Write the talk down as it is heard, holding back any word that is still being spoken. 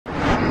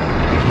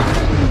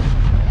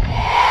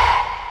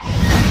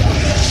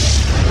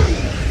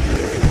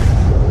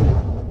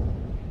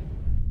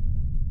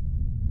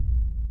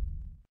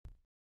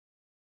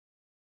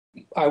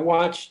I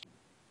watched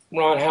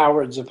Ron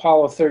Howard's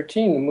Apollo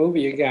 13, the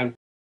movie again.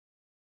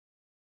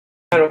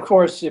 And of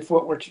course, if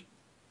what we're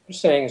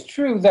saying is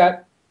true,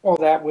 that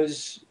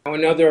was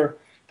another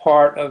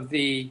part of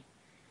the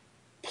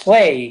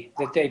play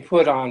that they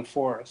put on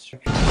for us.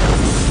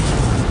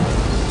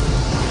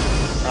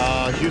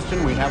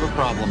 Houston, we have a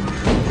problem.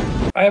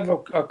 I have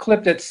a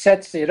clip that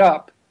sets it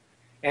up,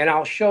 and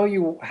I'll show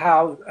you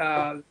how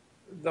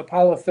the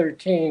Apollo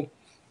 13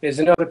 is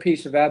another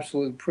piece of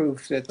absolute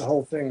proof that the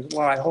whole thing's a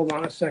lie. Hold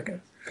on a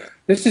second.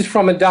 This is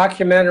from a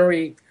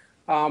documentary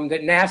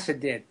that NASA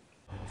did.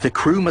 The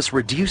crew must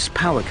reduce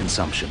power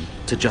consumption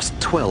to just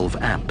 12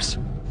 amps,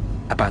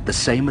 about the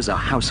same as a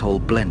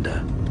household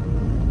blender.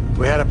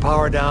 We had to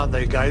power down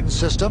the guidance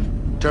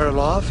system, turn it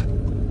off.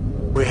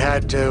 We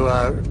had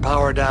to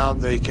power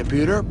down the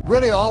computer.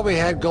 Really all we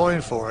had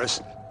going for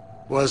us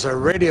was a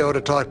radio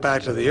to talk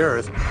back to the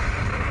Earth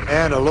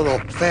and a little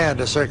fan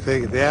to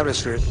circulate the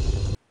atmosphere.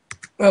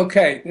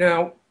 Okay,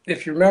 now,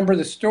 if you remember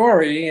the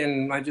story,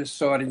 and I just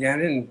saw it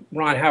again, and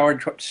Ron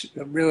Howard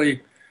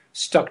really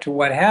stuck to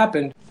what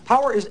happened.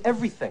 Power is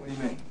everything. What do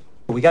you mean?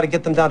 We got to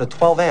get them down to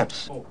 12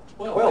 amps.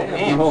 12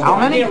 amps? How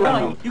many?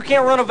 You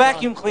can't run a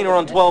vacuum cleaner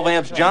on 12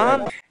 amps,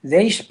 John.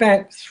 They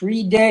spent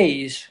 3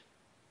 days,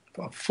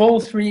 a full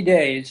 3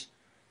 days,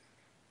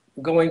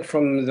 going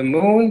from the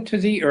moon to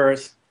the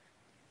Earth,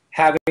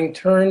 having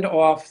turned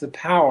off the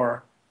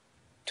power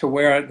to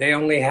where they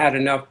only had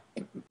enough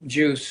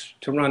juice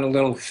to run a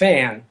little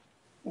fan.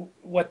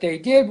 What they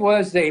did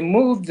was they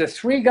moved the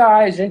 3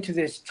 guys into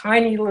this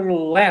tiny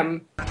little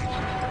LEM.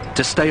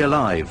 To stay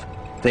alive,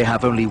 they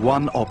have only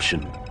one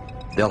option.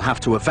 They'll have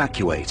to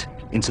evacuate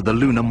into the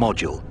lunar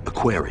module,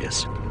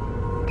 Aquarius.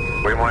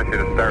 We want you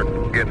to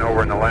start getting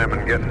over in the LEM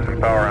and getting some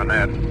power on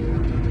that.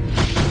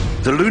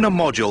 The lunar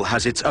module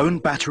has its own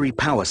battery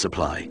power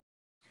supply.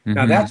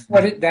 Now that's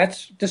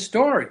the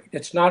story.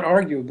 It's not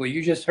arguable.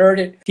 You just heard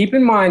it. Keep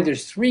in mind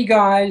there's 3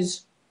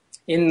 guys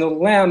in the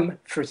LEM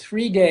for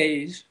 3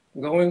 days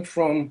going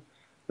from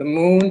the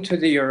moon to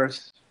the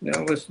Earth.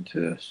 Now listen to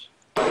this.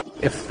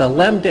 If the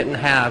LEM didn't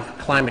have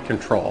climate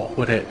control,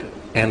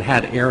 and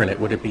had air in it,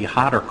 would it be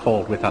hot or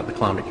cold without the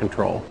climate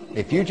control?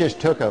 If you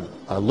just took a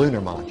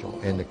lunar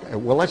module, and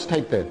well, let's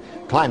take the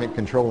climate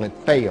control and it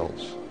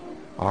fails.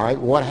 All right,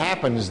 what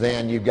happens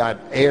then? You've got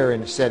air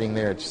in setting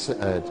there,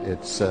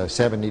 it's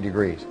 70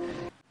 degrees.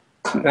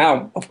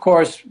 Now, of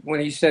course, when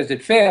he says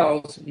it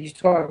fails, he's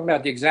talking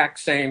about the exact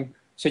same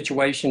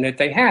situation that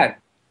they had.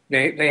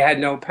 They had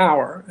no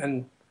power,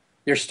 and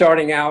they're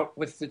starting out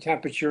with the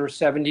temperature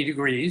 70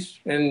 degrees,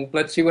 and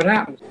let's see what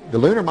happens. The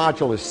lunar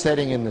module is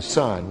setting in the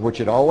sun, which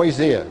it always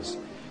is.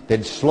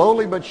 Then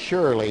slowly but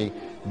surely,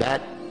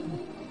 that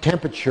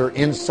temperature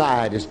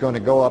inside is going to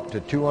go up to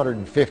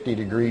 250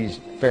 degrees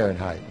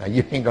Fahrenheit. Now,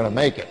 you ain't going to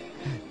make it,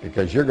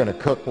 because you're going to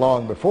cook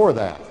long before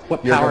that.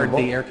 What powered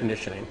the air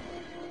conditioning?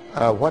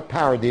 What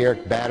powered the air?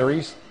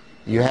 Batteries.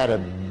 You had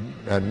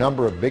a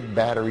number of big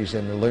batteries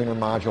in the lunar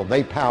module.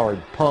 They powered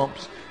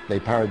pumps. They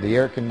powered the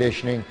air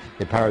conditioning.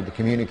 They powered the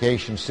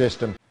communication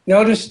system.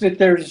 Notice that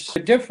there's a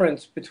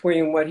difference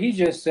between what he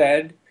just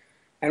said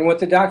and what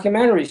the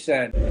documentary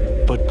said.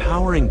 But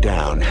powering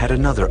down had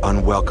another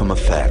unwelcome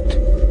effect.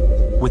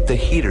 With the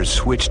heaters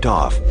switched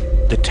off,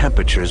 the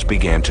temperatures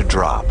began to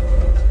drop.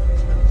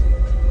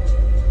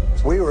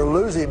 We were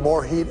losing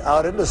more heat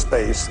out into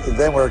space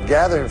than we're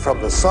gathering from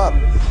the sun.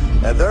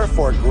 And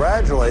therefore,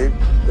 gradually,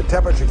 the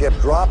temperature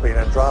kept dropping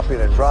and dropping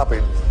and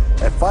dropping,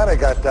 and finally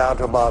got down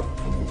to about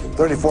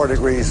 34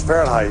 degrees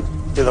Fahrenheit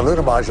in the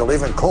lunar module,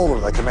 even colder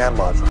in the command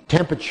module.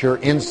 Temperature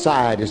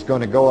inside is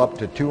going to go up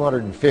to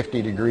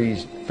 250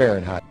 degrees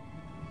Fahrenheit.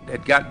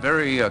 It got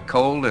very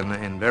cold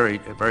and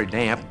very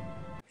damp.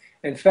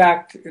 In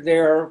fact,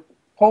 they're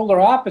polar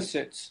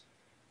opposites.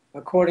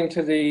 According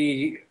to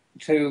the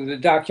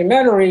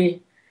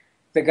documentary,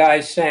 the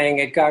guy's saying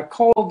it got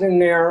cold in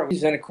there,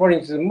 and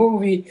according to the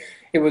movie,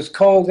 it was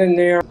cold in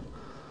there.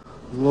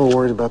 I'm a little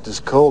worried about this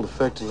cold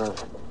affecting our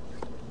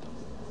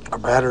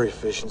battery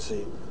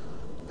efficiency.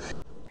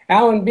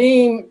 Alan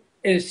Beam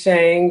is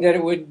saying that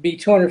it would be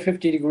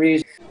 250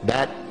 degrees.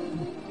 That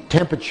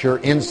temperature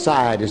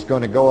inside is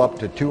going to go up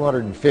to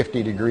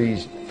 250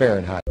 degrees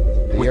Fahrenheit.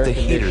 With the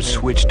heaters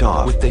switched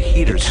off, the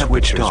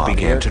temperatures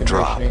began to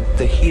drop.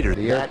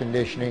 The air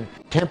conditioning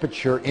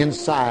temperature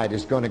inside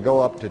is going to go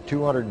up to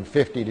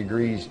 250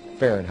 degrees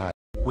Fahrenheit.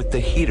 With the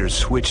heaters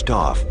switched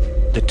off,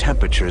 the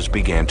temperatures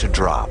began to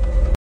drop.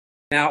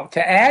 Now,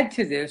 to add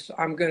to this,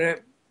 I'm going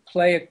to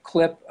play a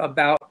clip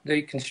about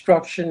the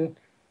construction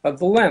of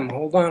the LEM.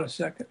 Hold on a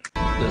second.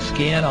 The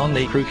skin on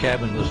the crew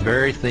cabin was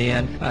very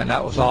thin, and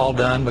that was all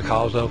done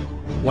because of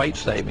weight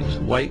savings.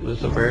 Weight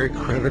was a very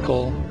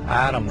critical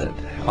item that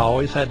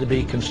always had to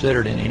be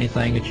considered in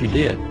anything that you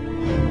did.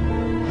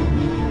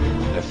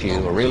 If you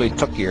really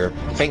took your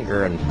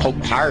finger and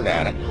poked hard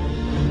at it,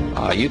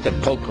 you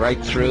could poke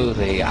right through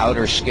the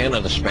outer skin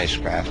of the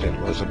spacecraft. It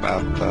was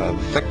about the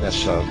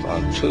thickness of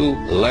 2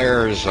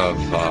 layers of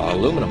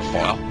aluminum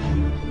foil.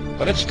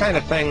 But it's the kind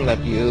of thing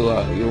that you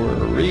were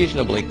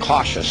reasonably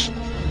cautious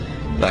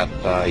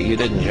that you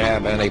didn't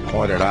jab any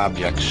pointed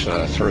objects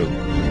through.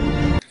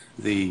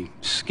 The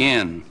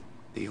skin,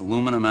 the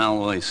aluminum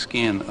alloy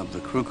skin of the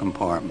crew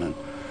compartment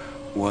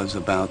was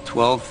about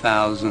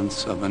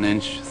 12/1000ths of an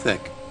inch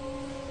thick.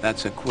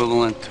 That's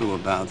equivalent to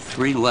about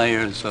 3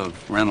 layers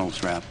of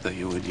Reynolds wrap that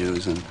you would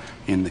use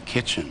in the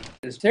kitchen.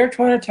 They're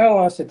trying to tell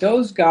us that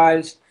those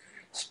guys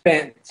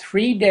spent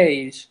 3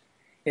 days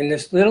in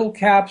this little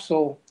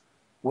capsule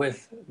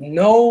with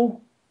no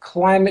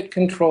climate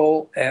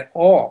control at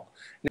all.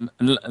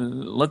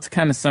 Let's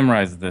kind of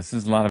summarize this.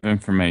 This is a lot of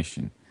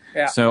information.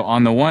 Yeah. So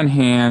on the one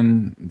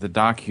hand, the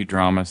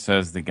docudrama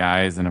says the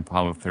guys in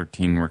Apollo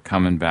 13 were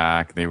coming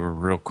back. They were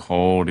real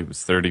cold. It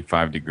was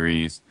 35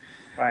 degrees.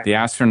 Right. The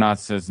astronaut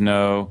says,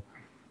 no,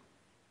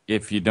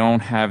 if you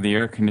don't have the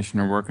air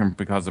conditioner working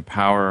because of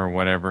power or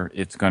whatever,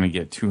 it's going to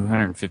get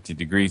 250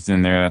 degrees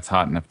in there. That's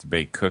hot enough to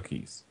bake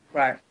cookies.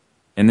 Right.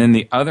 And then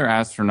the other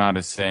astronaut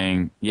is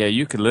saying, yeah,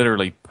 you could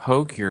literally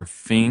poke your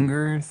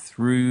finger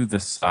through the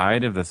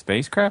side of the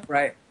spacecraft.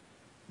 Right.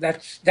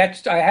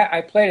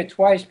 I played it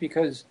twice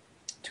because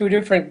 2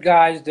 different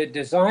guys that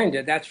designed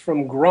it, that's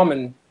from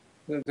Grumman,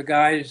 the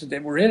guys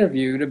that were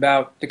interviewed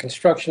about the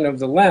construction of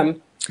the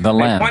LEM. The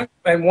LEM.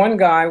 And one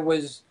guy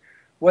was,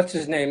 what's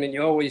his name, and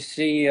you always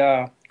see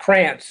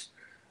Krantz,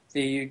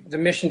 the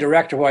mission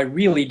director, who I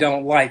really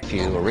don't like. If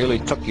you really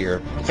took your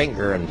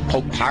finger and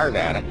poked hard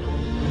at it,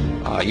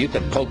 you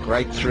could poke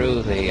right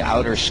through the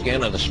outer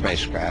skin of the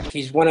spacecraft.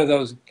 He's one of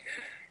those,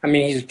 I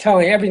mean, he's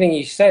telling everything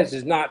he says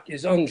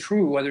is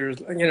untrue, whether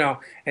it's, you know,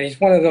 and he's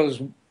one of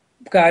those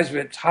guys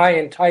that's high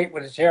and tight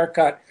with his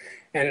haircut,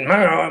 and,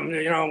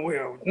 you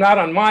know, not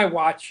on my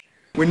watch.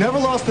 We never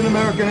lost an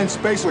American in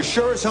space. We're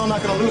sure as hell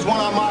not going to lose one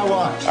on my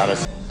watch.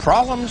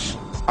 Problems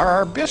are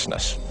our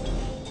business.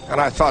 And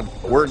I thought,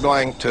 we're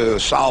going to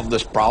solve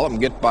this problem,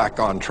 get back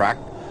on track.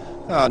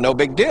 No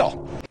big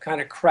deal.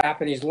 Kind of crap,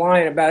 and he's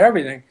lying about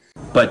everything.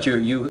 But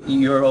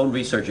your own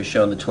research has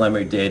shown the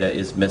telemetry data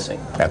is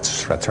missing.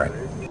 That's right.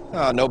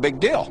 No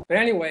big deal. But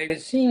anyway,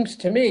 it seems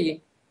to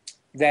me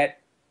that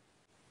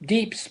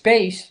deep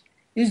space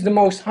is the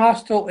most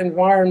hostile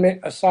environment,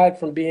 aside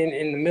from being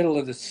in the middle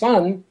of the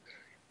sun,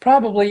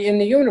 probably in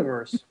the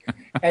universe.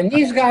 And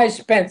these guys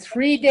spent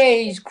 3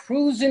 days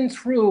cruising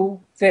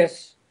through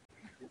this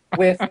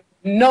with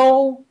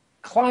no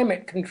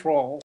climate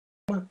control.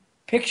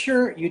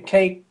 Picture you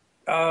take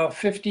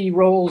 50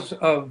 rolls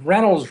of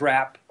Reynolds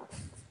wrap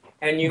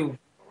and you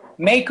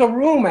make a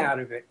room out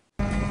of it.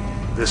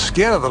 The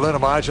skin of the lunar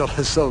module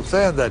is so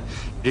thin that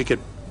you could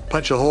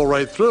punch a hole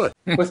right through it.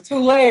 With 2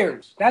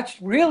 layers. That's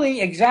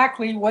really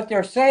exactly what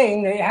they're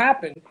saying that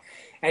happened.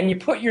 And you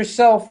put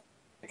yourself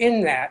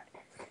in that.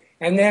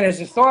 And then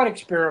as a thought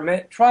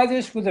experiment, try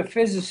this with a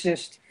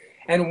physicist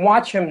and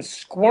watch him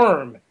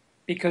squirm.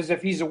 Because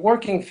if he's a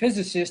working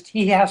physicist,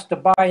 he has to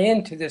buy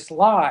into this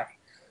lie.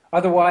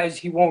 Otherwise,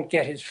 he won't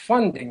get his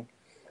funding.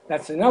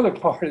 That's another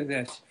part of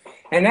this.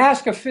 And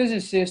ask a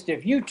physicist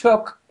if you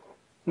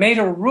made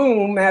a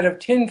room out of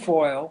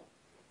tinfoil,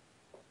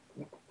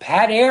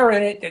 had air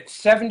in it at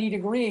 70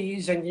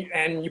 degrees, and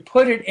you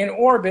put it in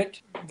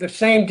orbit the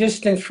same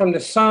distance from the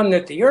sun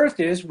that the Earth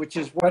is, which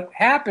is what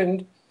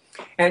happened,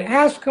 and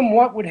ask them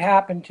what would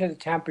happen to the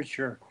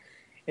temperature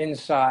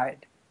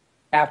inside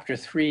after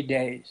 3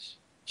 days.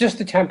 Just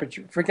the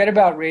temperature. Forget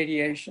about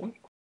radiation.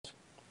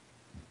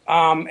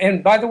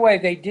 And by the way,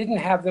 they didn't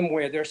have them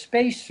wear their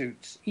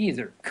spacesuits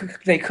either.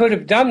 They could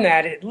have done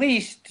that at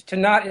least to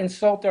not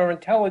insult our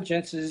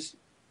intelligences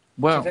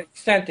to the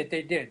extent that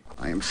they did.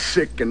 I am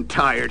sick and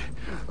tired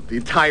of the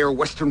entire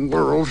Western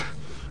world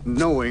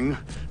knowing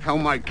how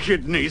my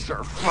kidneys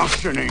are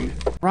functioning.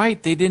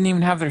 Right, they didn't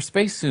even have their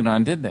spacesuit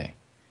on, did they?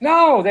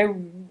 No, they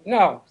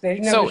never.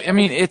 So, I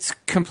mean, it's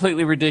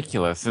completely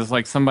ridiculous. It's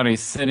like somebody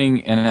sitting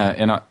in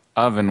an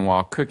oven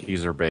while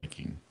cookies are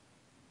baking.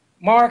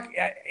 Mark,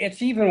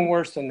 it's even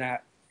worse than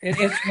that.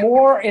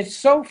 It's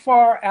so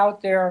far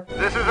out there.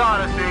 This is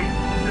Odyssey.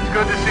 It's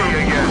good to see you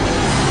again.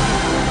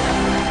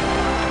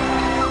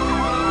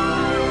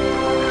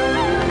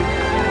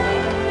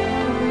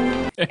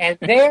 And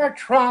they're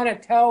trying to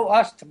tell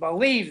us to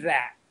believe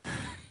that.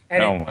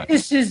 And it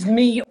pisses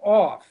me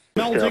off.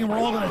 Melting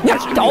wrong. I'm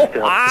sick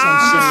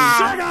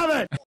of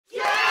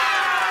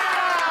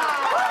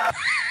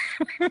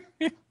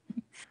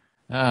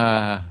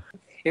it.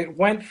 It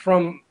went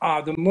from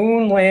the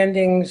moon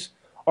landings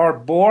are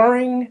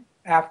boring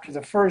after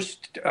the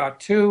first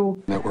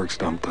 2. Network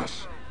stumped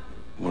us.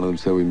 One of them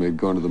said we made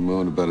going to the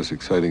moon about as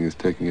exciting as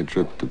taking a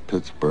trip to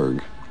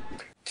Pittsburgh.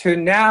 To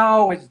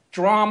now it's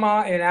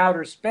drama in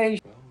outer space.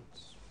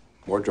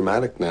 More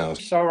dramatic now.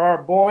 So our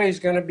boy is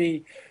going to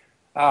be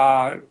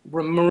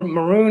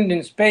marooned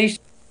in space.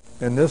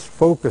 And this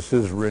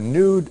focuses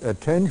renewed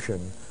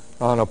attention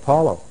on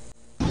Apollo.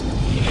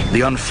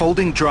 The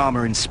unfolding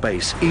drama in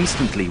space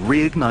instantly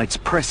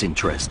reignites press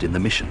interest in the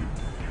mission.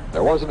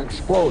 There was an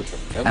explosion.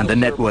 And the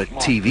network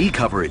TV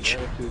coverage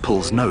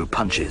pulls no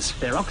punches.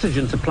 Their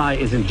oxygen supply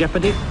is in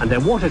jeopardy, and their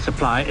water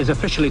supply is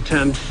officially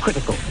termed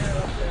critical.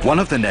 One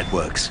of the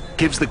networks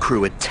gives the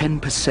crew a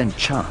 10%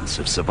 chance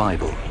of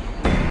survival.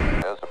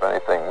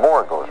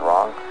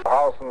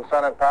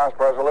 Senate passed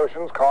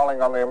resolutions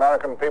calling on the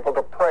American people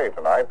to pray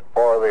tonight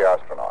for the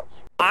astronauts.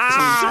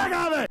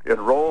 In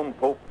Rome,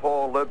 Pope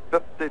Paul led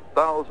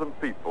 50,000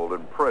 people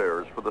in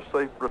prayers for the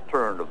safe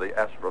return of the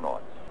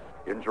astronauts.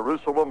 In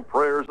Jerusalem,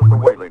 prayers at the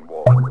Wailing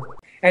Wall.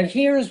 And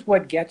here's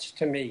what gets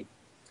to me.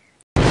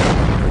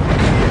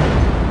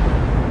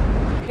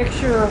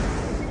 Picture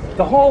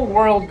the whole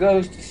world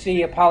goes to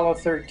see Apollo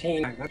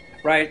 13,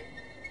 right?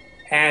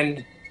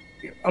 And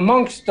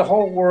amongst the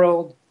whole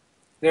world,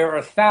 there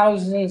are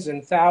thousands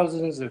and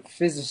thousands of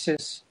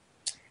physicists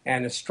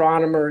and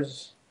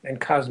astronomers and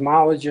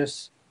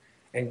cosmologists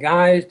and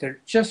guys that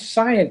are just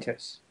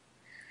scientists.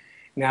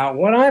 Now,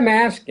 what I'm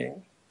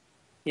asking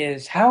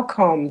is how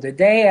come the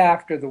day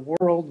after the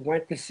world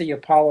went to see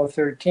Apollo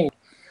 13,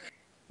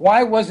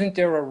 why wasn't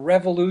there a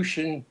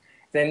revolution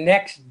the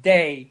next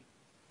day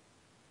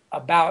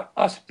about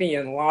us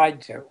being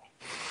lied to?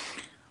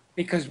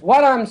 Because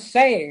what I'm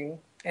saying,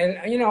 and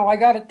you know, I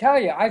got to tell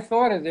you, I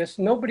thought of this.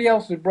 Nobody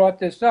else has brought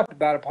this up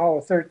about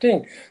Apollo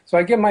 13. So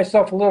I give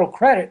myself a little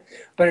credit,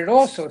 but it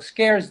also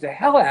scares the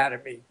hell out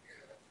of me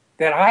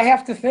that I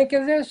have to think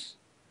of this.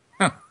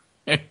 Are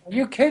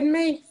you kidding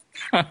me?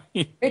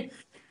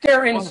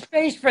 They're in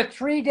space for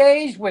 3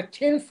 days with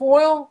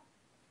tinfoil?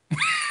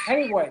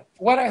 Anyway,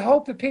 what I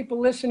hope the people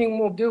listening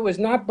will do is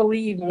not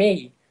believe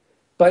me,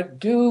 but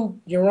do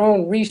your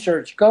own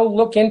research. Go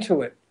look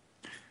into it.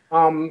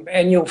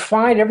 And you'll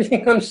find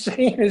everything I'm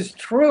saying is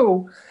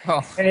true.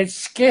 Oh. And it's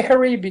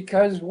scary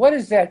because what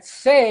does that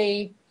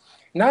say,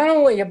 not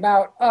only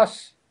about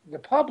us, the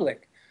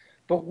public,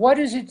 but what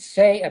does it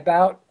say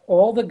about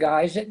all the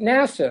guys at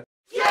NASA?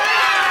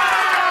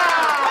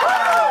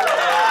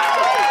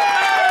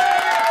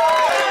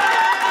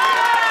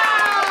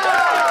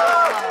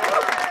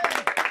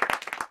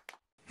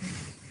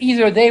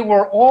 Either they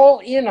were all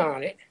in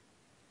on it,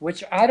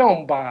 which I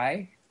don't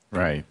buy,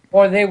 right,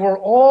 or they were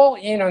all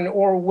in an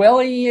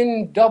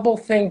Orwellian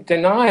doublethink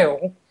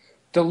denial,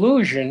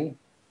 delusion,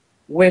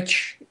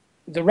 which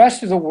the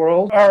rest of the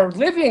world are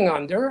living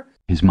under.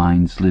 His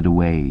mind slid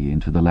away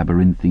into the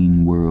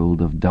labyrinthine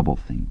world of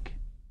doublethink.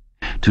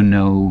 To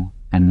know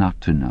and not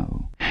to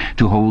know.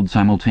 To hold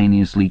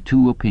simultaneously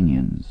two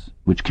opinions,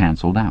 which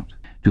cancelled out.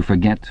 To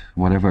forget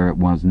whatever it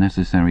was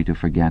necessary to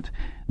forget,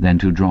 then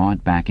to draw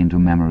it back into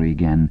memory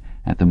again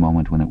at the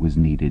moment when it was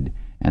needed,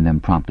 and then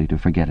promptly to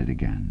forget it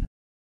again.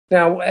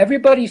 Now,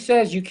 everybody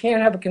says you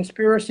can't have a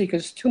conspiracy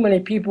because too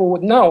many people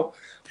would know.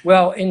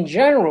 Well, in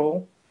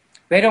general,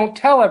 they don't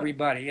tell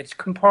everybody. It's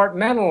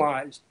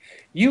compartmentalized.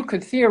 You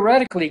could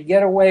theoretically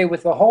get away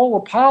with the whole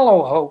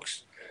Apollo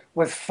hoax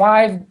with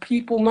 5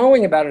 people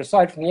knowing about it,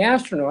 aside from the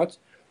astronauts,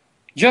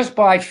 just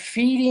by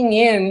feeding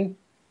in,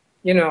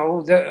 you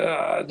know,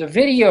 the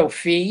video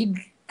feed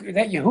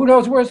that who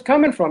knows where it's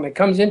coming from. It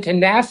comes into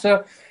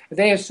NASA.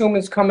 They assume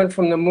it's coming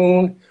from the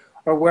moon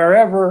or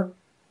wherever.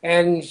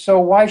 And so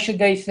why should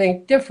they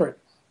think different?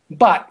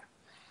 But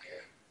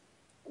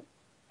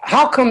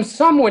how come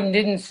someone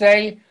didn't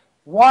say,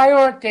 why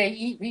aren't they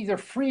either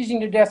freezing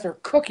to death or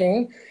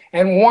cooking?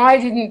 And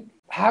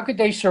how could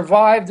they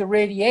survive the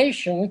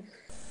radiation?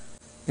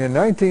 In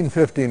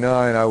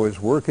 1959, I was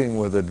working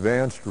with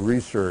advanced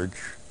research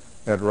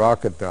at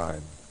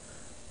Rocketdyne,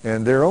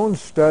 and their own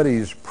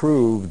studies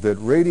proved that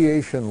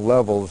radiation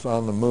levels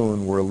on the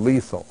moon were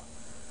lethal.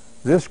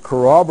 This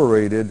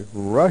corroborated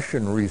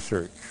Russian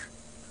research.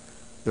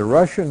 The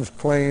Russians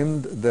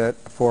claimed that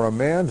for a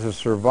man to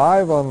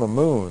survive on the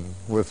moon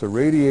with the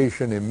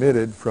radiation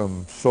emitted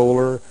from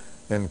solar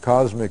and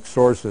cosmic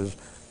sources,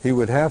 he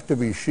would have to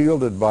be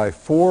shielded by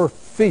 4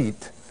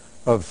 feet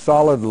of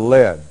solid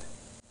lead.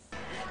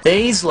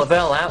 These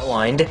Lavelle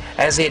outlined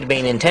as he had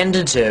been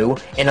intended to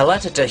in a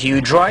letter to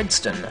Hugh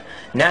Drydston,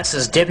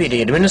 NASA's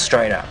deputy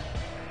administrator.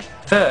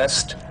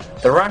 First,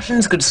 the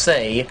Russians could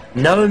see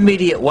no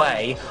immediate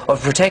way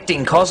of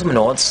protecting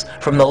cosmonauts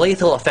from the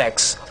lethal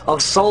effects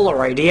of solar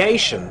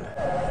radiation.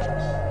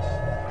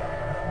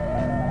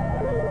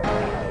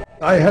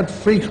 I had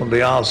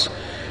frequently asked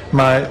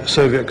my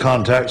Soviet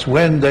contacts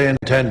when they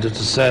intended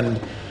to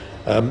send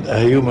a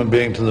human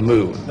being to the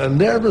moon,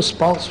 and their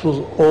response was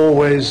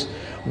always,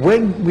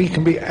 when we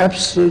can be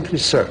absolutely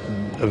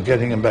certain of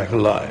getting him back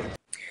alive.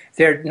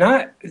 They're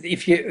not,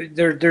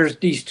 there's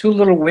these 2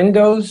 little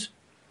windows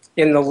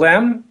in the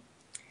LEM.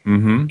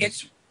 Mm-hmm.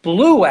 It's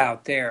blue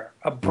out there,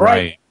 a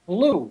bright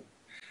blue.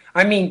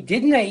 I mean,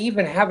 didn't they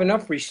even have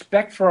enough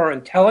respect for our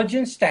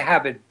intelligence to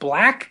have it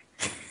black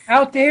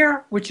out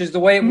there, which is the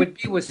way it would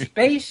be with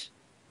space?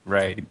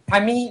 Right.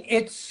 I mean,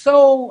 it's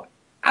so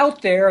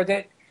out there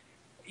that,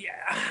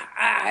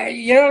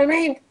 you know what I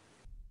mean?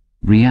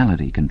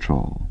 Reality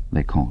control,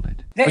 they called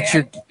it.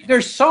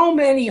 There's so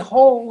many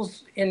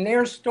holes in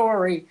their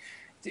story.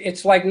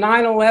 It's like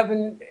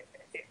 9/11,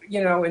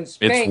 you know, in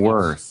space. It's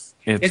worse.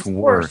 It's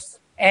worse.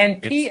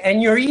 And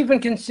you're even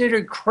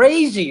considered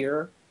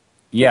crazier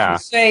if you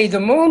say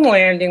the moon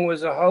landing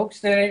was a hoax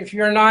than if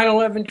you're a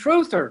 9/11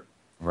 truther.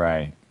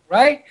 Right.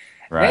 Right?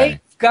 Right.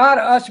 They got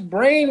us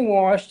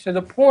brainwashed to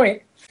the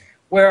point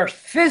where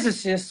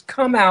physicists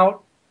come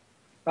out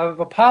of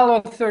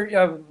Apollo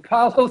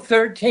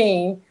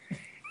 13,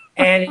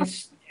 and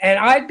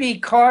I'd be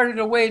carted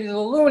away to the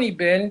loony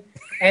bin,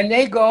 and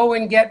they go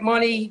and get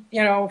money,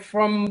 you know,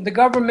 from the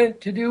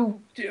government to do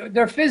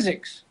their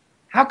physics.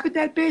 How could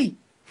that be?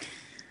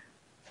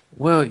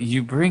 Well,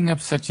 you bring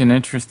up such an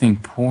interesting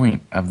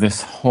point of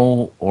this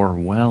whole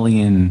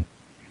Orwellian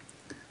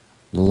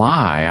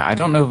lie. I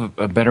don't know of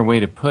a better way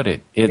to put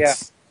it.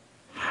 It's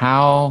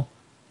how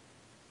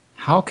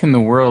can the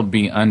world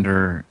be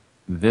under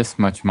this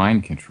much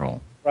mind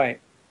control? Right,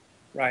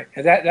 right.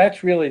 And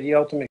that's really the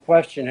ultimate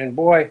question. And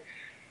boy,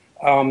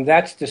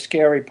 that's the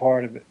scary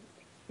part of it.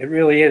 It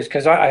really is,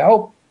 because I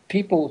hope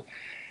people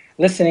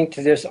listening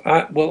to this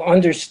will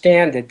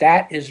understand that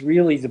that is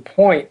really the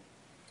point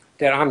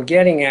that I'm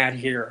getting at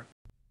here.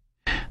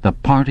 The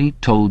party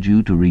told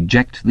you to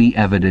reject the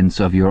evidence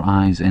of your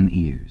eyes and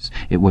ears.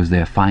 It was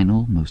their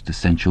final, most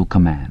essential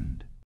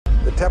command.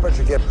 The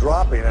temperature kept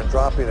dropping and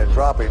dropping and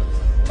dropping,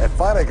 and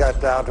finally got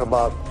down to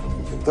about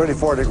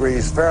 34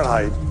 degrees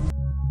Fahrenheit.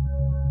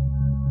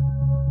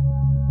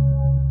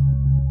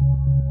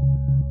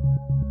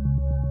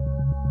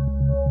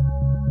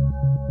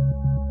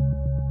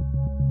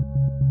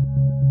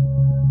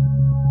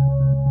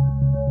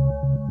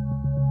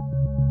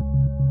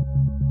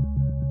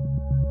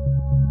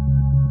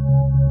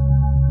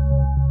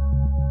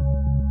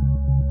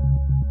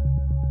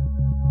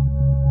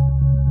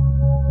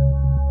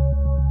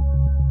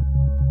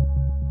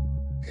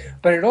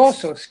 But it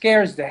also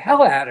scares the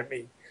hell out of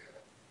me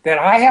that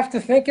I have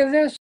to think of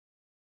this.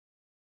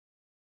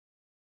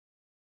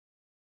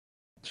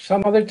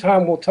 Some other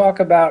time we'll talk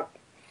about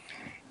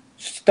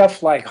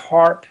stuff like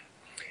HARP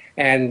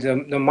and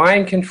the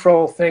mind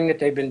control thing that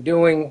they've been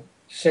doing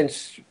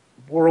since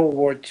World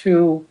War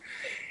II,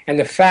 and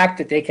the fact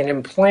that they can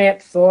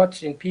implant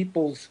thoughts in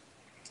people's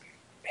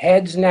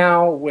heads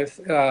now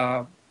with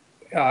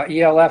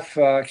ELF,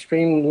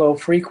 extreme low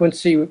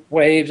frequency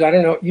waves. I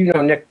don't know, you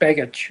know Nick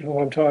Begich, who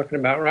I'm talking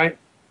about, right?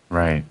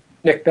 Right.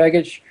 Nick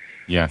Begich.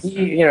 Yes.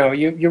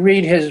 You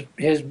read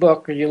his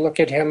book, or you look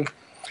at him,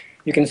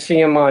 you can see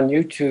him on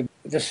YouTube.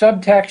 The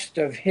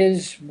subtext of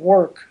his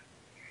work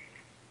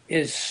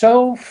is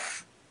so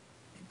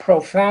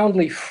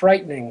profoundly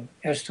frightening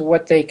as to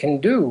what they can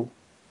do.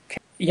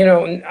 You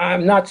know,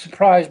 I'm not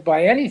surprised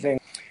by anything.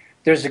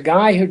 There's a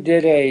guy who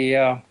did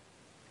a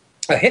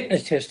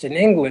hypnotist in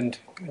England,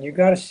 and you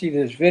got to see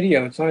this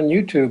video, it's on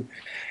YouTube,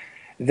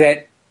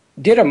 that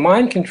did a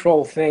mind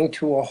control thing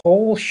to a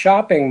whole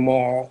shopping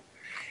mall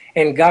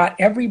and got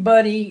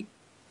everybody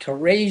to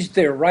raise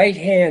their right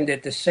hand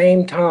at the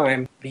same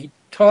time. He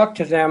talked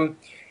to them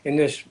in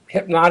this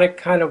hypnotic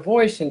kind of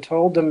voice and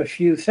told them a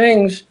few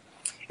things,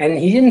 and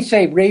he didn't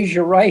say raise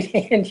your right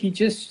hand, he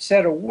just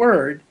said a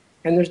word,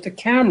 and there's the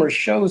camera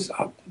shows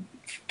up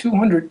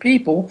 200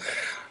 people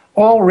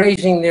all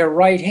raising their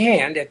right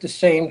hand at the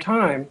same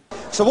time.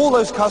 So all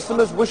those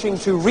customers wishing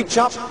to reach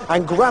up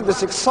and grab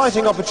this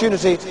exciting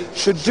opportunity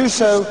should do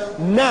so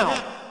now.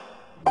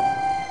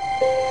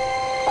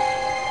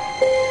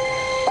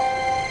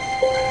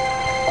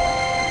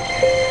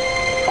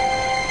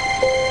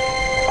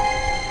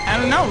 I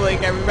don't know,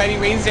 like everybody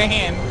raised their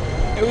hand.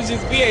 It was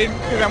just weird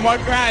because I'm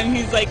walking around and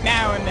he's like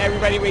now and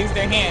everybody raised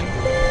their hand.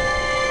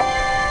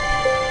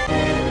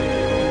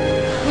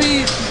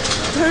 We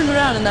turned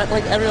around and that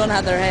like everyone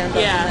had their hands up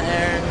in the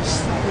air. It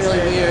was really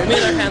weird. We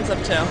had our hands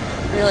up too.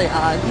 Really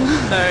odd.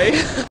 Sorry.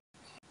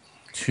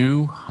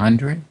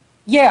 200?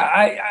 Yeah,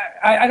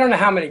 I don't know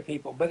how many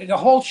people, but the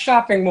whole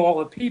shopping mall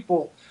of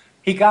people,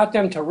 he got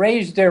them to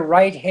raise their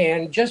right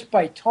hand just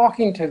by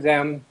talking to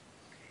them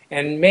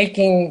and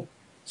making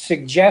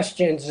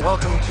suggestions.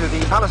 Welcome to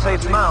the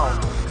Palisades Mall.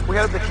 We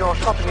hope that your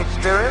shopping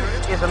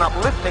experience is an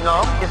uplifting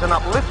arm, is an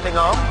uplifting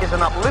arm, is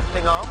an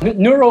uplifting arm.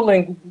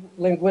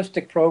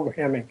 Neuro-linguistic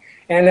programming,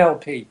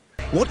 NLP.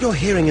 What you're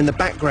hearing in the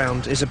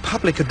background is a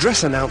public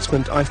address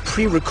announcement I've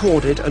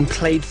pre-recorded and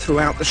played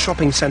throughout the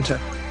shopping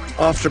centre.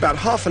 After about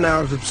half an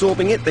hour of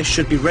absorbing it, they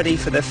should be ready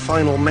for their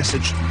final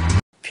message.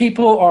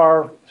 People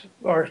are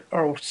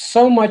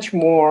so much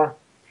more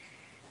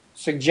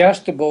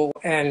suggestible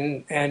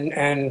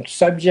and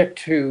subject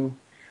to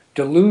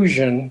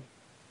delusion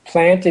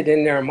planted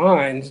in their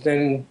minds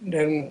than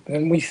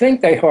we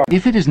think they are.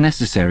 If it is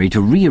necessary to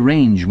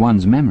rearrange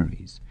one's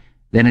memories,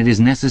 then it is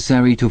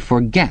necessary to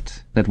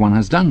forget that one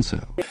has done so.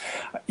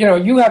 You know,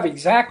 you have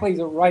exactly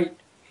the right,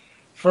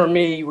 for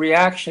me,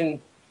 reaction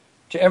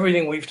to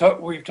everything we've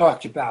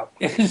talked about.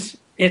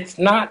 It's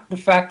not the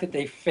fact that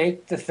they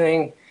faked the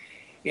thing,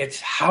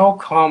 it's how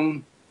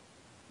come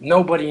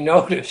nobody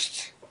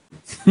noticed.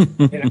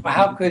 You know,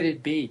 how could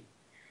it be?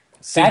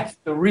 That's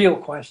the real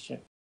question.